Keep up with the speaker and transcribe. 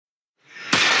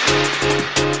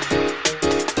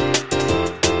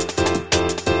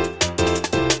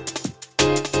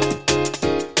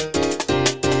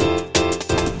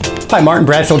Hi, Martin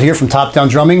Bradfield here from Top Down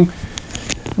Drumming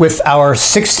with our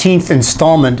 16th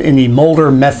installment in the Moeller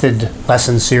Method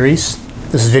lesson series.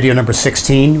 This is video number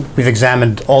 16. We've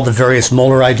examined all the various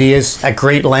Moeller ideas at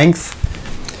great length.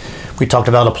 We talked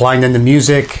about applying them to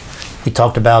music. We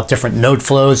talked about different note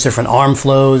flows, different arm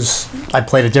flows. I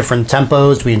played at different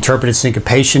tempos. We interpreted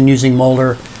syncopation using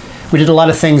Moeller. We did a lot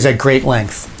of things at great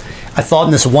length. I thought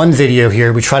in this one video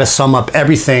here, we try to sum up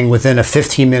everything within a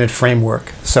 15-minute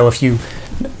framework. So if you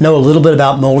know a little bit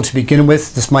about Moeller to begin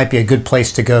with, this might be a good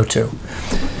place to go to.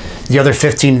 The other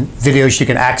 15 videos you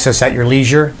can access at your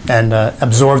leisure and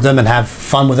absorb them and have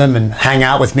fun with them and hang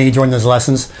out with me during those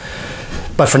lessons.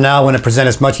 But for now, I want to present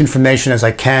as much information as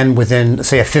I can within,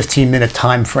 say, a 15-minute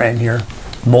time frame here.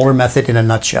 Moeller Method in a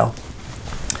nutshell.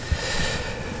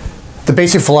 The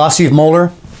basic philosophy of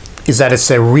Moeller is that it's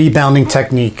a rebounding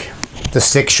technique. The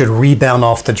stick should rebound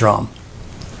off the drum.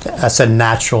 That's a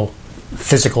natural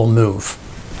physical move.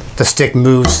 The stick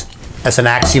moves as an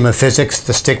axiom of physics.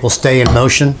 The stick will stay in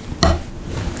motion.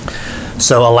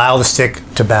 So allow the stick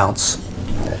to bounce.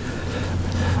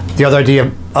 The other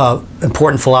idea,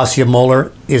 important philosophy of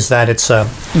Moeller is that it's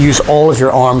use all of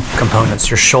your arm components,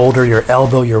 your shoulder, your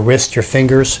elbow, your wrist, your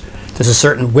fingers. There's a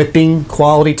certain whipping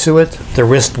quality to it. The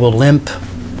wrist will limp.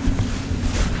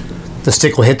 The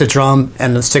stick will hit the drum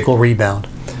and the stick will rebound.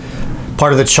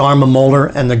 Part of the charm of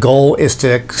Moeller and the goal is to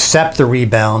accept the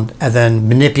rebound and then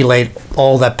manipulate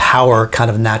all that power kind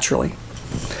of naturally.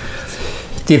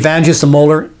 The advantages of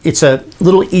Moeller, it's a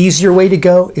little easier way to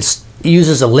go. It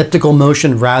uses elliptical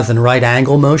motion rather than right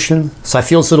angle motion, so I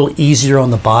feel it's a little easier on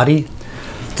the body.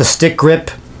 The stick grip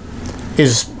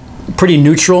is pretty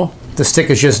neutral. The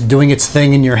stick is just doing its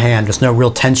thing in your hand. There's no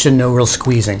real tension, no real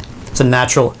squeezing. It's a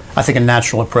natural, I think, a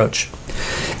natural approach.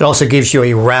 It also gives you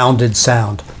a rounded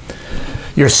sound.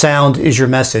 Your sound is your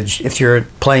message. If you're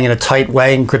playing in a tight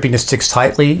way and gripping the sticks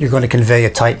tightly, you're going to convey a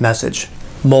tight message.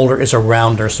 Moeller is a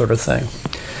rounder sort of thing.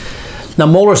 Now,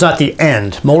 Moeller is not the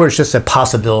end. Moeller is just a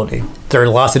possibility. There are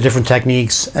lots of different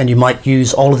techniques, and you might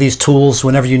use all of these tools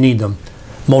whenever you need them.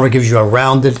 Moeller gives you a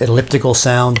rounded, elliptical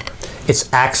sound.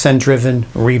 It's accent-driven,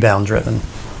 rebound-driven.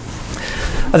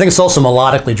 I think it's also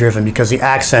melodically driven because the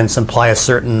accents imply a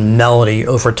certain melody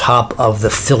over top of the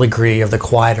filigree of the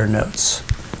quieter notes.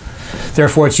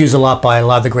 Therefore, it's used a lot by a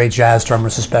lot of the great jazz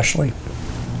drummers especially.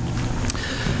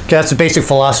 Okay, that's the basic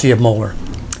philosophy of Moeller.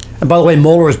 And by the way,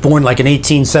 Moeller was born like in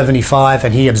 1875,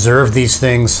 and he observed these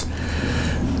things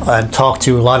and talked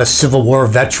to a lot of Civil War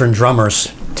veteran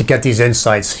drummers to get these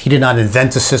insights. He did not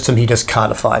invent the system, he just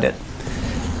codified it.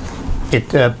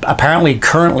 It apparently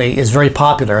currently is very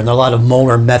popular, and there are a lot of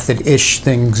Moeller Method-ish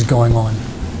things going on.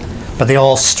 But they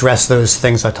all stress those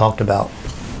things I talked about.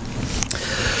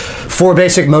 4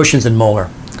 basic motions in Moeller.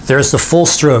 There's the full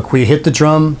stroke, where you hit the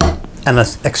drum and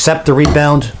accept the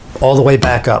rebound all the way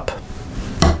back up.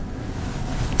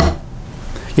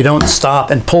 You don't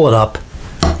stop and pull it up,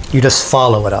 you just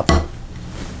follow it up.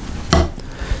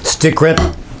 Stick grip,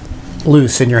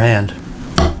 loose in your hand.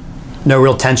 No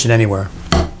real tension anywhere.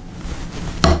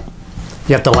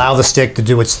 You have to allow the stick to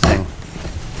do its thing.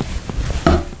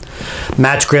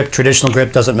 Match grip, traditional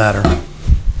grip, doesn't matter.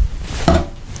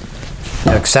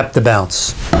 You accept the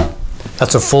bounce.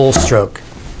 That's a full stroke.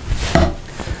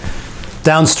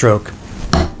 Downstroke.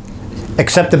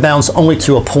 Accept the bounce only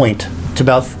to a point, to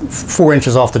about 4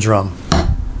 inches off the drum.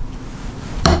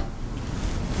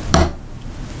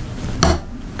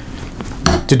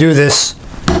 To do this,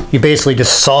 you basically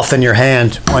just soften your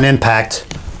hand on impact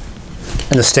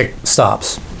and the stick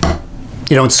stops.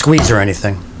 You don't squeeze or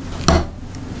anything.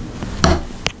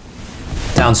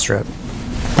 Downstroke,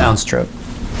 downstroke,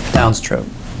 downstroke,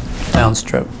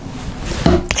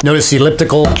 downstroke. Notice the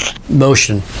elliptical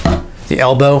motion. The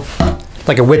elbow,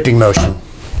 like a whipping motion.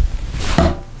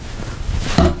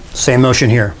 Same motion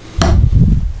here.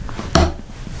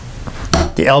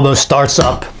 The elbow starts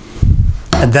up,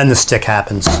 and then the stick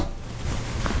happens.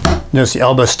 Notice the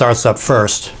elbow starts up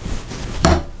first.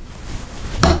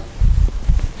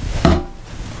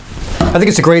 I think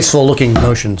it's a graceful looking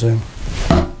motion too.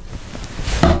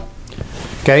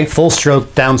 Okay, full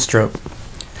stroke, downstroke.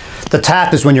 The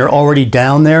tap is when you're already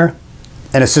down there,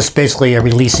 and it's just basically a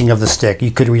releasing of the stick.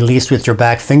 You could release with your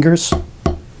back fingers,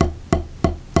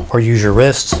 or use your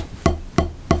wrists.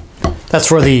 That's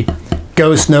for the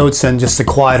ghost notes and just the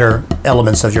quieter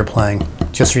elements of your playing.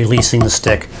 Just releasing the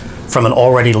stick from an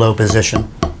already low position.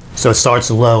 So it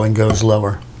starts low and goes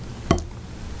lower.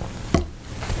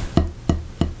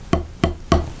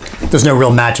 There's no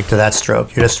real magic to that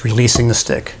stroke. You're just releasing the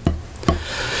stick.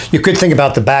 You could think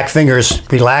about the back fingers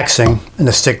relaxing and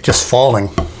the stick just falling.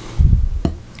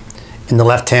 In the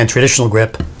left hand traditional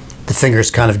grip, the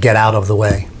fingers kind of get out of the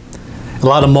way. A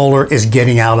lot of Moeller is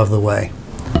getting out of the way,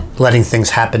 letting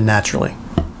things happen naturally.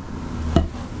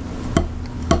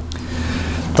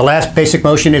 The last basic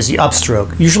motion is the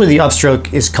upstroke. Usually the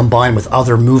upstroke is combined with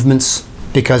other movements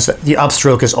because the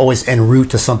upstroke is always en route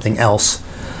to something else.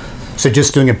 So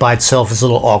just doing it by itself is a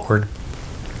little awkward.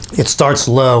 It starts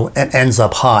low and ends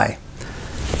up high.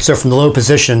 So from the low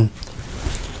position,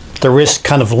 the wrist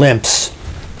kind of limps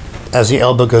as the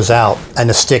elbow goes out and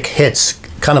the stick hits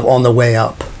kind of on the way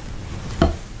up.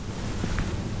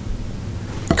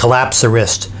 Collapse the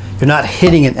wrist. You're not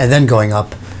hitting it and then going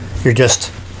up. You're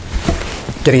just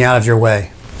getting out of your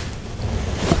way.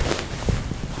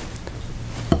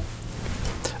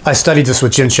 I studied this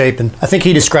with Jim Chapin. I think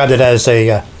he described it as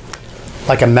a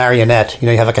like a marionette. You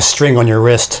know, you have like a string on your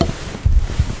wrist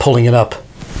pulling it up.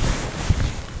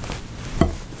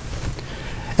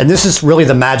 And this is really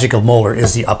the magic of Moeller,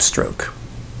 is the upstroke.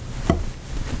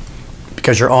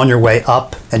 Because you're on your way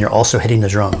up and you're also hitting the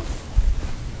drum.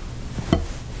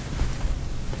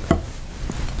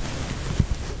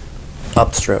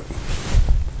 Upstroke.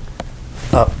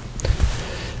 Up.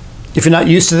 If you're not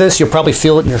used to this, you'll probably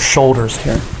feel it in your shoulders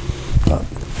here. Up.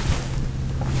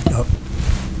 Up.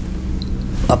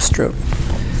 Upstroke.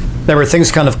 Remember,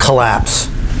 things kind of collapse.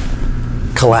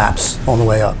 Collapse on the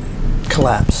way up.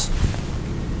 Collapse.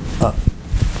 Up.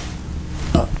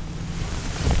 Up.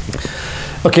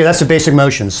 Okay, that's the basic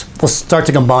motions. Let's start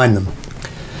to combine them.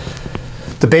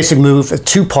 The basic move, a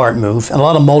two-part move, and a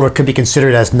lot of Moeller could be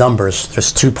considered as numbers.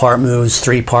 There's two-part moves,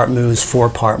 three-part moves,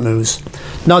 four-part moves.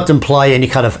 Not to imply any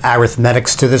kind of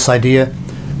arithmetics to this idea,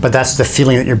 but that's the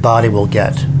feeling that your body will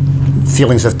get.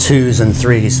 Feelings of twos and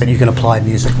threes that you can apply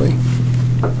musically.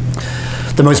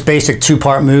 The most basic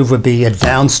two-part move would be a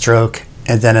downstroke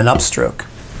and then an upstroke.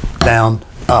 Down,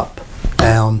 up,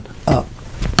 down, up.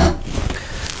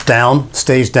 Down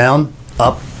stays down,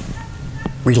 up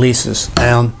releases,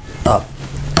 down, up.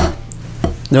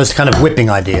 Notice kind of whipping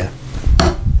idea.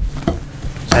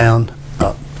 Down,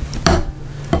 up.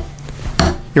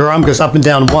 Your arm goes up and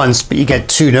down once, but you get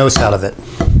two notes out of it.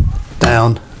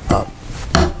 Down, up.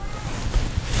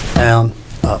 Down,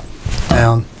 up.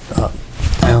 Down, up.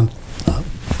 Down, up.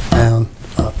 Down,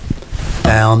 up.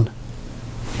 Down,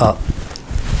 up.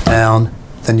 Down.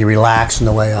 Then you relax on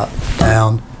the way up.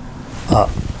 Down, up.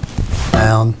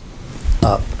 Down,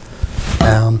 up.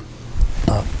 Down,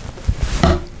 up.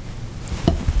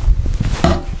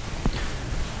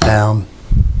 Down,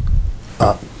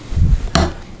 up.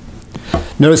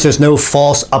 Notice there's no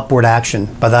false upward action.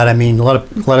 By that I mean a lot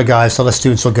of guys, a lot of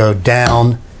students will go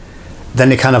down, then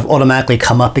they kind of automatically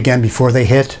come up again before they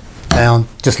hit. Down,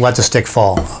 just let the stick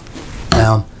fall. Up,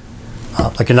 down,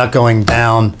 up. Like you're not going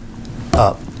down,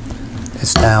 up.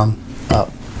 It's down,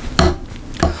 up.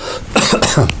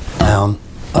 Down,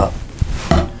 up.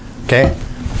 Okay?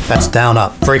 That's down,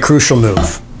 up. Very crucial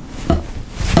move.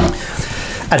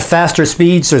 At faster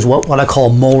speeds, there's what I call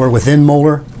Moeller within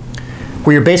Moeller,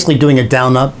 where you're basically doing it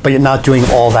down up, but you're not doing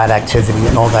all that activity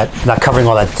and all that, you're not covering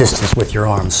all that distance with your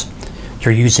arms.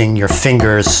 You're using your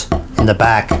fingers in the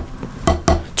back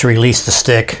to release the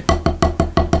stick.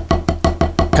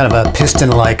 Kind of a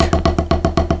piston-like.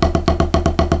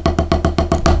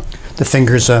 The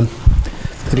fingers, that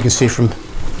you can see from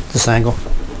this angle.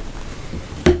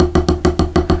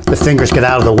 The fingers get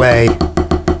out of the way,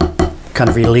 kind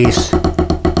of release.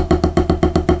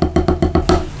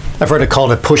 I've heard it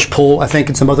called a push-pull, I think,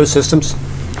 in some other systems.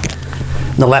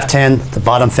 In the left hand, the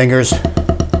bottom fingers.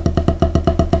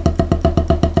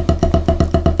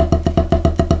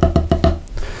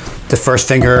 The first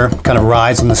finger kind of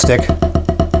rides on the stick.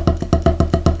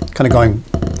 Kind of going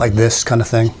like this kind of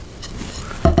thing.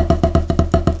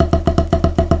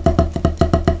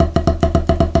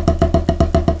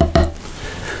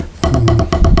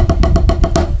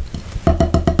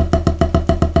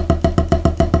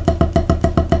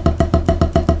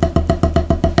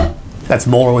 That's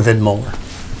Moeller within Moeller.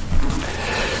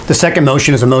 The second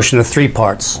motion is a motion of three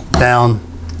parts: down,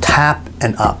 tap,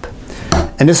 and up.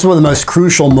 And this is one of the most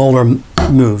crucial Moeller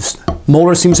moves.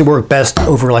 Moeller seems to work best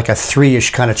over like a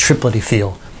three-ish kind of triplety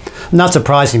feel. Not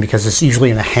surprising because it's usually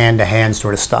in a hand-to-hand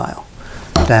sort of style.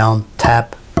 Down,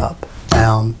 tap, up.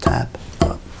 Down, tap,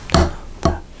 up.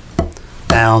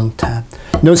 Down, tap.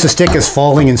 Notice the stick is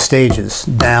falling in stages.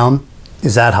 Down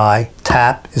is that high,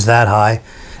 tap is that high,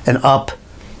 and up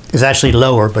is actually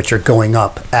lower, but you're going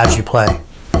up as you play.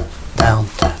 Down,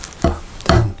 tap, up,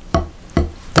 down,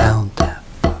 down, tap,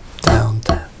 up, down,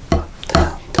 tap, up,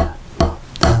 down, tap, up,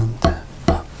 down, tap,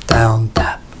 up, down,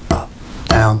 tap, up,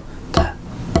 down, tap.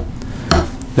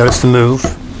 Notice the move.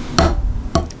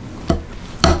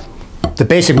 The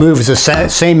basic move is the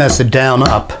same as the down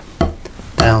up.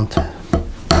 Down,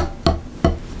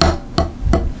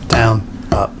 down,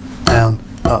 up, down,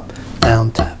 up,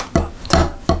 down, tap, up,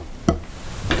 down.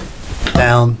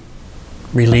 Down,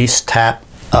 release, tap,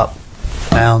 up,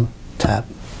 down, tap,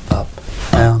 up,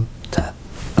 down, tap,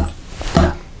 up,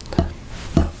 down, tap,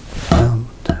 up, down,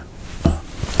 tap, up,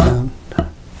 down, tap.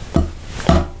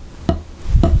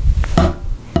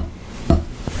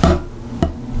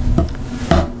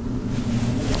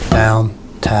 Down,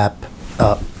 tap,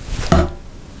 up.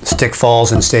 Stick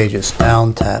falls in stages.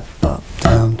 Down, tap, up,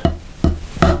 down,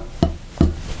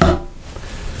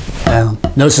 down.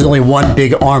 Notice there's only one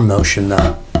big arm motion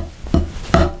though.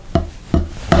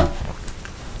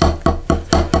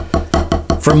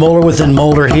 For molar within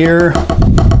molar here,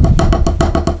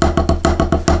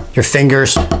 your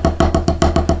fingers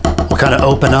will kind of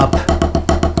open up,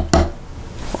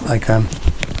 like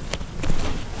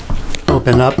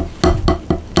open up,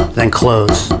 then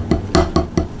close.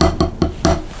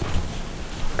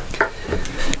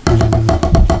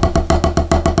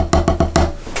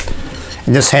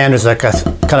 And this hand is like a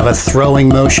kind of a throwing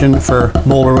motion for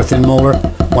molar within molar.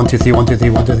 1, 2, 3, 1, 2, 3,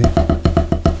 1, 2, 3.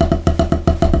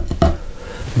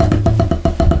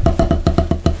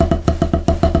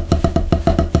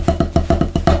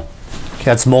 Okay,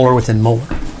 that's molar within molar.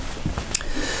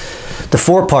 The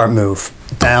 4-part move: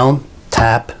 down,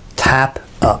 tap, tap,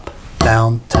 up,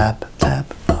 down, tap,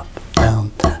 tap, up,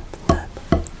 down, tap, tap.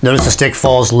 Notice the stick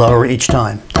falls lower each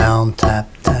time. Down, tap,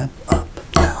 tap, up,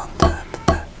 down, tap,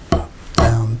 tap, up,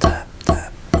 down, tap,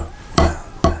 tap, up,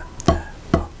 down, tap, tap,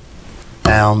 up.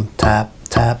 Down, tap,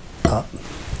 tap, up,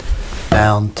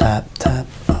 down, tap, tap,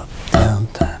 up, down,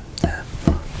 tap, tap,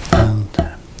 up, down,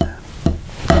 tap, tap.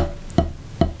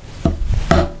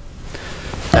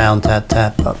 Down, tap,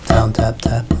 tap, up, down, tap,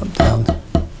 tap, up, down.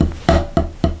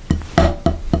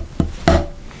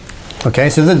 Okay,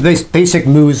 so the basic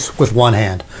moves with one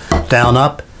hand. Down,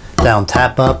 up, down,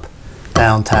 tap, up,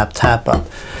 down, tap, tap, up.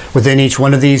 Within each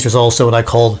one of these, there's also what I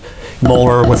call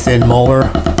molar within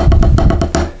molar.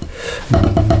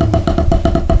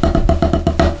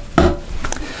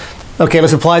 Okay,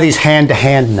 let's apply these hand to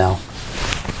hand now.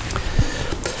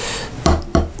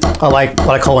 I like what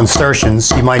I call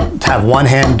insertions. You might have one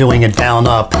hand doing a down,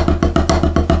 up.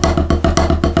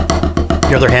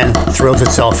 The other hand throws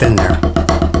itself in there.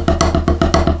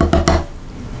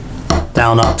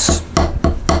 Down, ups.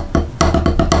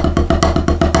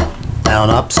 Down,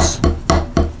 ups.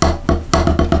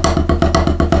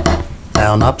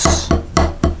 Down, ups.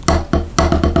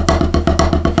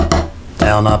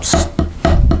 Down, ups.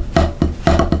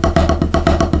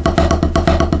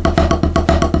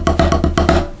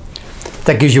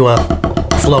 That gives you a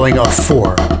flowing of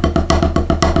 4.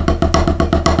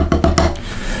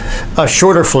 A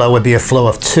shorter flow would be a flow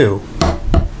of 2.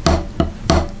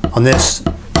 On this,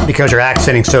 because you're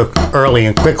accenting so early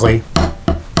and quickly,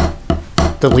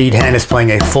 the lead hand is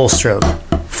playing a full stroke,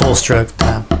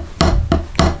 tap,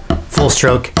 full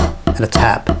stroke, and a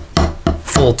tap,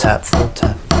 full tap, full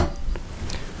tap.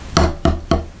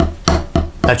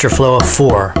 That's your flow of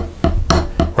 4.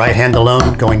 Right hand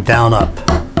alone going down, up.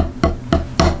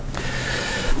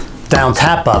 Down,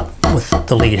 tap, up with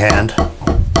the lead hand,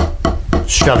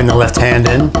 shoving the left hand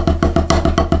in.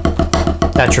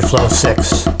 That's your flow of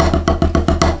 6.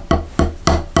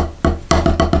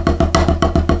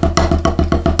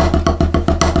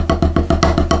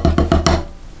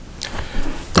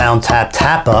 Down, tap,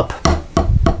 tap, up,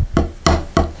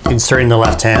 inserting the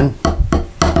left hand.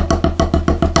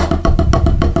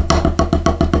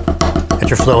 That's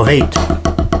your flow of 8.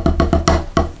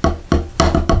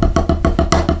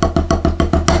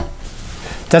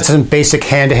 That's some basic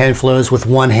hand-to-hand flows with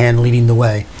one hand leading the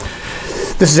way.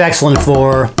 This is excellent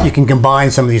for, you can combine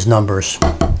some of these numbers,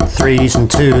 3s and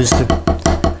 2s.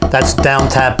 That's down,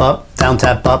 tap, up, down,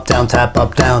 tap, up, down, tap,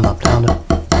 up, down, up, down, up.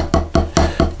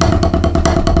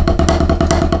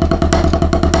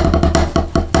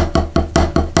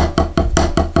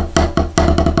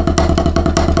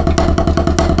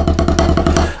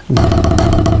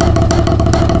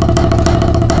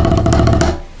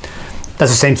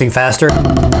 That's the same thing faster.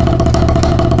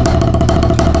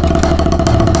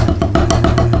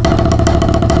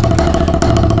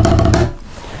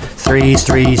 Threes,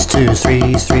 threes, twos,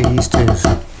 threes, threes, twos.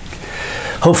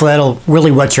 Hopefully that'll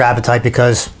really whet your appetite,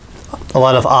 because a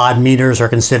lot of odd meters are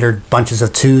considered bunches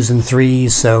of 2s and 3s.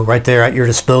 So right there at your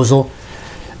disposal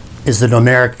is the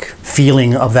numeric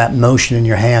feeling of that motion in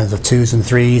your hands of 2s and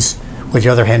 3s, with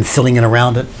your other hand filling in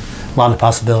around it. A lot of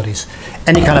possibilities.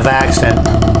 Any kind of accent.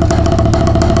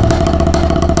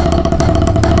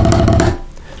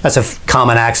 That's a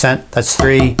common accent. That's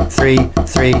 3, 3,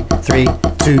 3, 3,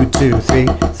 2, 2, 3,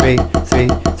 3, 3,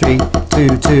 3,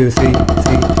 2, 2, 3, 3, 3,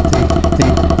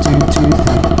 3, 2, 2,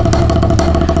 3.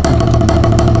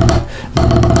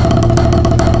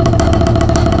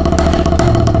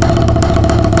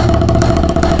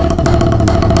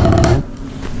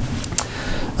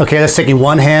 Okay, that's taking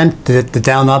one hand, the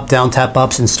down, up, down, tap,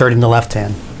 ups, inserting the left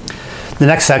hand. The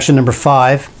next section, number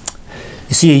 5,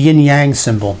 you see a yin-yang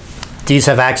symbol. These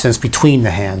have accents between the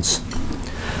hands.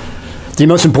 The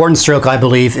most important stroke, I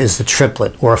believe, is the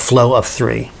triplet, or a flow of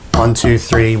 3. 1, 2,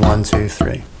 3, 1, 2,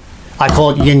 3. I call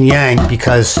it yin-yang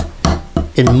because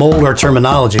in Moeller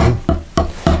terminology,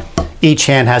 each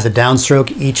hand has a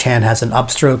downstroke, each hand has an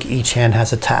upstroke, each hand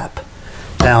has a tap.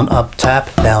 Down, up,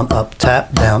 tap, down, up,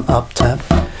 tap, down, up, tap.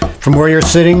 From where you're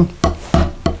sitting,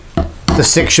 the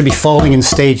 6 should be falling in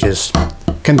stages.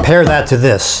 Compare that to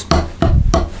this.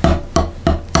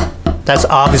 That's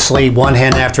obviously one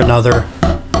hand after another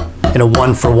in a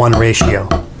 1-for-1 ratio.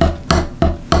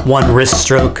 One wrist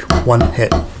stroke, one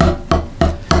hit.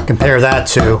 Compare that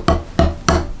to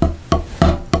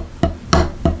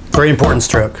very important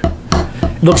stroke.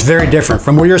 It looks very different.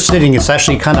 From where you're sitting, it's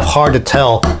actually kind of hard to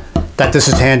tell that this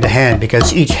is hand to hand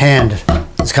because each hand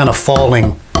is kind of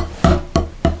falling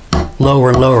lower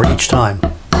and lower each time.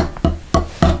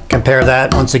 Compare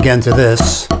that once again to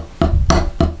this.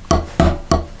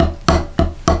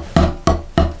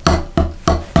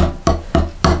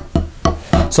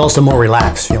 It's also more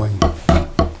relaxed feeling.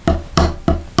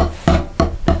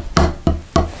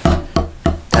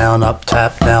 Down, up,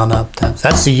 tap, down, up, tap.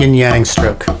 That's the yin-yang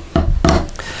stroke.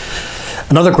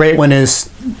 Another great one is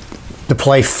to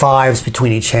play 5s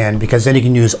between each hand because then you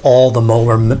can use all the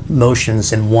Moeller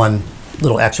motions in one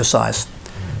little exercise.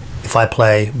 If I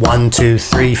play 1, 2,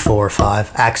 3, 4,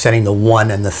 5, accenting the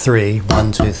 1 and the 3,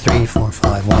 1, 2, 3, 4,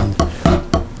 5, 1.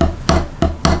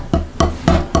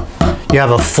 You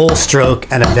have a full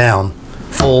stroke and a down.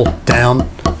 Full, down,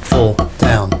 full,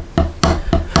 down.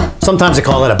 Sometimes I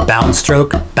call it a bounce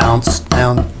stroke. Bounce,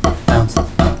 down, bounce.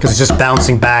 Because it's just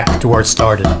bouncing back to where it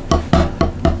started.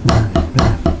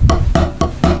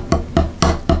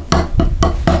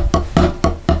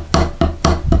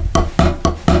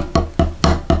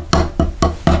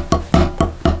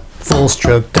 Full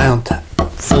stroke down, tap,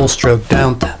 full stroke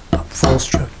down, tap, full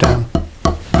stroke down.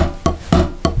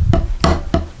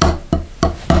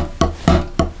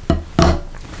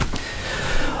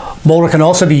 Moeller can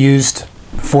also be used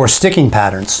for sticking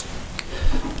patterns.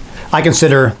 I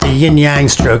consider the yin-yang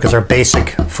stroke as our basic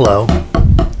flow.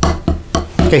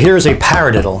 Okay, here's a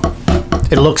paradiddle.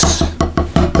 It looks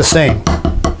the same.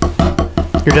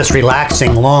 You're just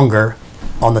relaxing longer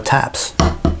on the taps.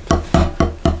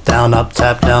 Down, up,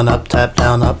 tap, down, up, tap,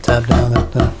 down, up, tap, down,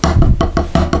 up, tap.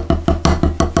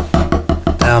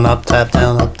 Down, up, tap,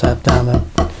 down, up, tap, down, up.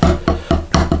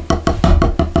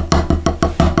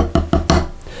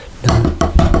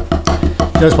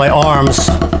 Notice my arms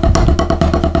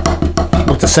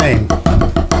look the same.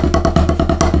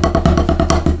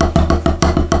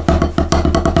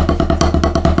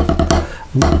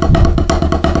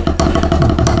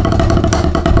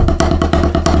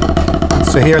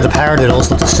 So here the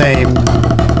paradiddles look the same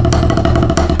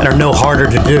and are no harder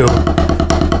to do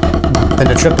than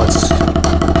the triplets.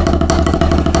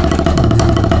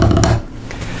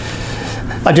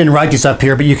 I didn't write these up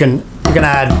here, but you can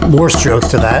add more strokes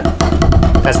to that.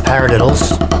 That's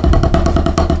paradiddles.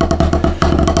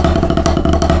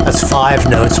 That's 5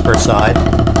 notes per side.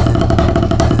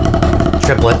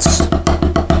 Triplets,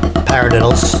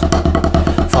 paradiddles,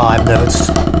 5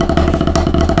 notes.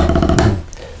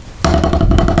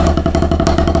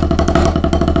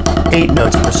 Eight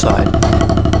notes per side.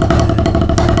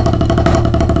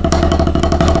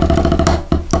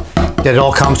 It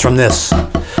all comes from this.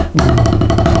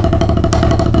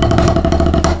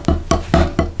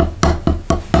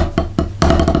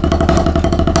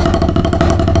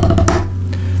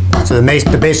 So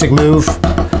the basic move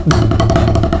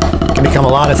can become a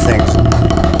lot of things.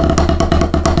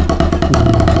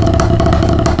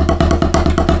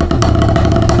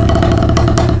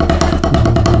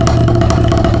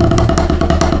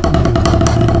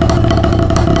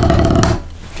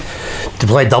 To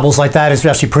play doubles like that is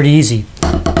actually pretty easy.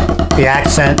 The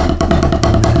accent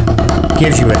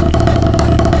gives you it.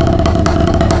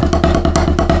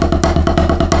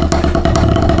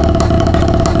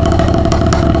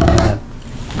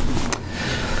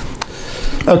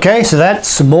 Okay, so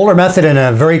that's the Moeller method in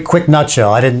a very quick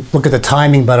nutshell. I didn't look at the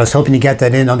timing, but I was hoping to get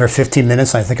that in under 15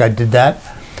 minutes. I think I did that.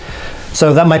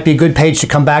 So that might be a good page to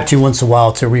come back to once in a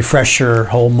while to refresh your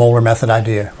whole Moeller method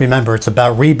idea. Remember, it's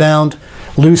about rebound,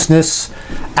 looseness,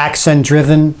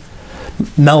 accent-driven,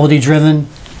 melody-driven,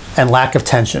 and lack of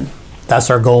tension. That's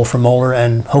our goal for Moeller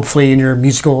and hopefully in your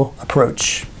musical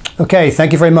approach. Okay,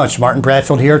 thank you very much. Martin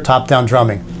Bradfield here, Top Down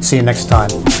Drumming. See you next time.